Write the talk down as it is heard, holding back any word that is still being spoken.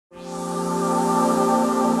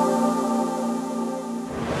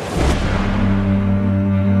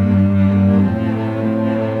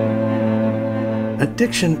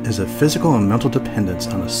Addiction is a physical and mental dependence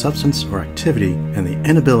on a substance or activity and the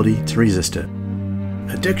inability to resist it.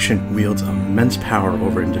 Addiction wields immense power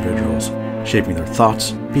over individuals, shaping their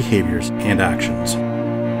thoughts, behaviors, and actions.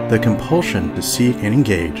 The compulsion to seek and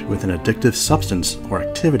engage with an addictive substance or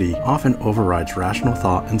activity often overrides rational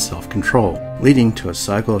thought and self-control, leading to a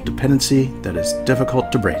cycle of dependency that is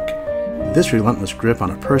difficult to break. This relentless grip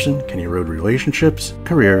on a person can erode relationships,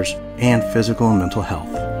 careers, and physical and mental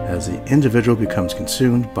health, as the individual becomes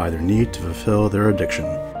consumed by their need to fulfill their addiction.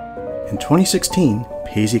 In 2016,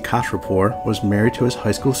 Piesy Khosrowpour was married to his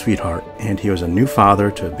high school sweetheart, and he was a new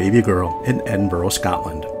father to a baby girl in Edinburgh,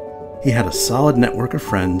 Scotland. He had a solid network of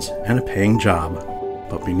friends and a paying job,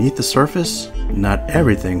 but beneath the surface, not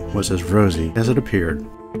everything was as rosy as it appeared.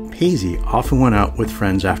 Piesy often went out with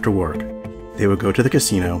friends after work. They would go to the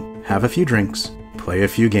casino, have a few drinks, play a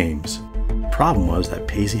few games. Problem was that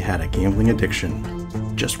Piesy had a gambling addiction.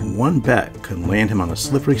 Just one bet could land him on a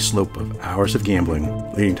slippery slope of hours of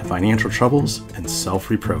gambling, leading to financial troubles and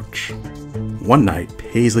self-reproach. One night,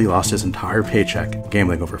 Paisley lost his entire paycheck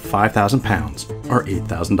gambling over £5,000 or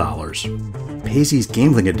 $8,000. Paisley's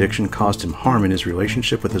gambling addiction caused him harm in his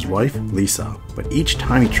relationship with his wife, Lisa, but each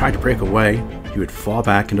time he tried to break away, he would fall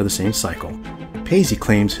back into the same cycle. Paisley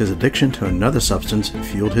claims his addiction to another substance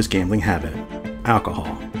fueled his gambling habit: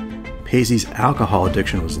 alcohol. Paisley's alcohol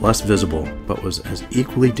addiction was less visible, but was as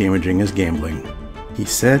equally damaging as gambling. He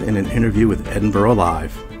said in an interview with Edinburgh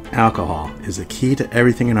Live, "Alcohol is the key to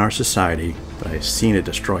everything in our society, but I've seen it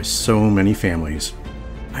destroy so many families.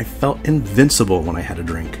 I felt invincible when I had a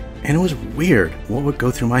drink, and it was weird what would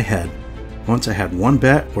go through my head. Once I had one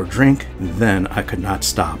bet or drink, then I could not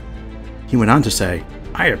stop." He went on to say,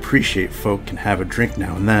 "I appreciate folk can have a drink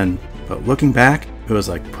now and then, but looking back, it was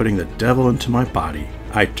like putting the devil into my body.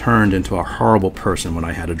 I turned into a horrible person when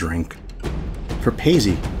I had a drink." For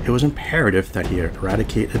Piesy, it was imperative that he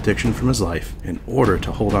eradicate addiction from his life in order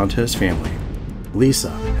to hold on to his family. Lisa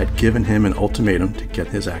had given him an ultimatum to get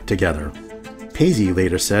his act together. Piesy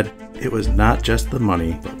later said, "It was not just the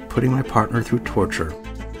money, but putting my partner through torture.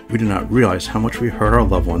 We did not realize how much we hurt our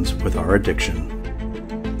loved ones with our addiction."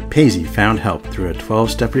 Piesy found help through a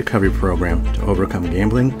 12-step recovery program to overcome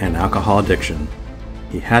gambling and alcohol addiction.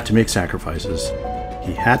 He had to make sacrifices.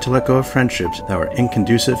 He had to let go of friendships that were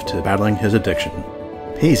inconducive to battling his addiction.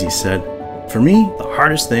 Piesy said, "For me, the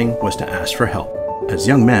hardest thing was to ask for help. As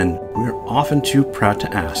young men, we are often too proud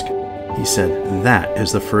to ask." He said, "That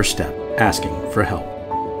is the first step, asking for help.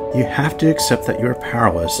 You have to accept that you are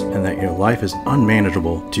powerless and that your life is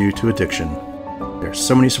unmanageable due to addiction. There are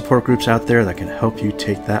so many support groups out there that can help you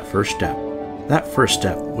take that first step." That first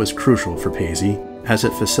step was crucial for Piesy, as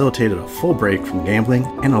it facilitated a full break from gambling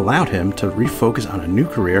and allowed him to refocus on a new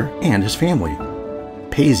career and his family.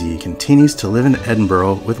 Piesy continues to live in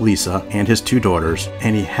Edinburgh with Lisa and his 2 daughters,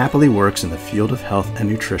 and he happily works in the field of health and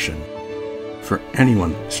nutrition. For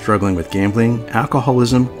anyone struggling with gambling,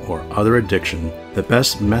 alcoholism, or other addiction, the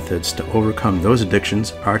best methods to overcome those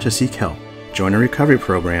addictions are to seek help, join a recovery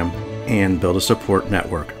program, and build a support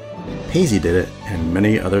network. Piesy did it, and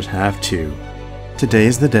many others have too. Today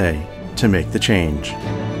is the day to make the change.